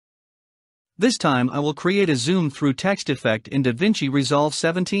This time I will create a zoom through text effect in DaVinci Resolve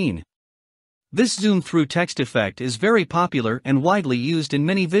 17. This zoom through text effect is very popular and widely used in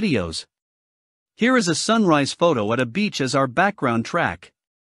many videos. Here is a sunrise photo at a beach as our background track.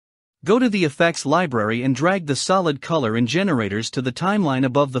 Go to the effects library and drag the solid color in generators to the timeline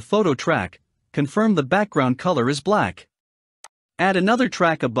above the photo track. Confirm the background color is black. Add another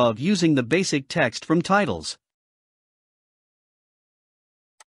track above using the basic text from titles.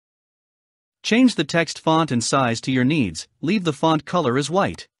 Change the text font and size to your needs, leave the font color as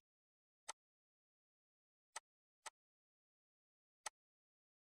white.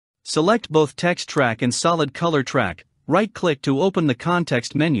 Select both text track and solid color track, right-click to open the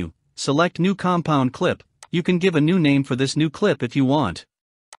context menu, select New Compound Clip. You can give a new name for this new clip if you want.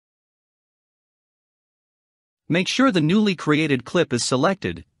 Make sure the newly created clip is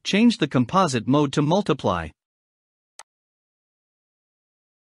selected, change the composite mode to multiply.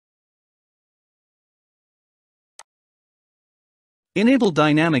 Enable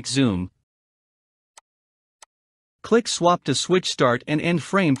dynamic zoom. Click swap to switch start and end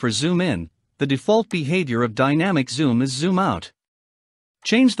frame for zoom in. The default behavior of dynamic zoom is zoom out.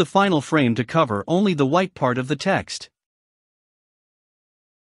 Change the final frame to cover only the white part of the text.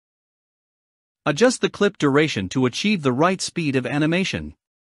 Adjust the clip duration to achieve the right speed of animation.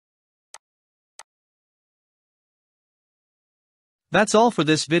 That's all for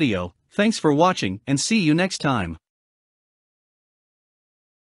this video. Thanks for watching and see you next time.